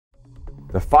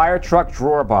The fire truck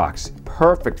drawer box,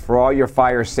 perfect for all your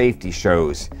fire safety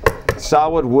shows.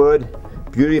 Solid wood,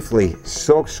 beautifully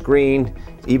silk screened,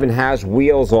 even has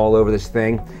wheels all over this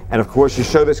thing. And of course, you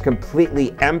show this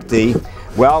completely empty.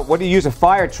 Well, what do you use a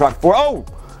fire truck for? Oh,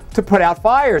 to put out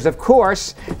fires, of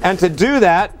course. And to do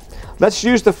that, let's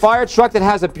use the fire truck that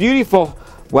has a beautiful,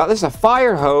 well, this is a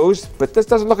fire hose, but this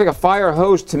doesn't look like a fire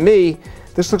hose to me.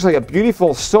 This looks like a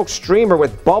beautiful silk streamer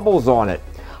with bubbles on it.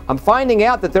 I'm finding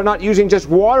out that they're not using just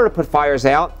water to put fires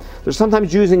out. They're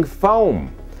sometimes using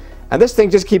foam. And this thing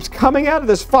just keeps coming out of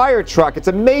this fire truck. It's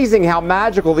amazing how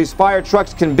magical these fire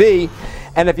trucks can be.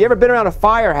 And if you've ever been around a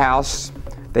firehouse,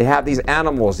 they have these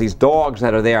animals, these dogs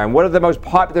that are there. And what are the most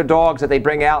popular dogs that they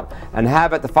bring out and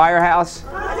have at the firehouse?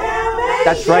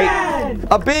 That's right,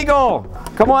 a beagle.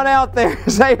 Come on out there,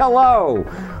 say hello.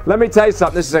 Let me tell you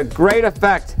something, this is a great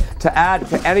effect to add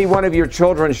to any one of your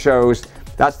children's shows.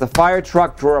 That's the fire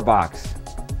truck drawer box.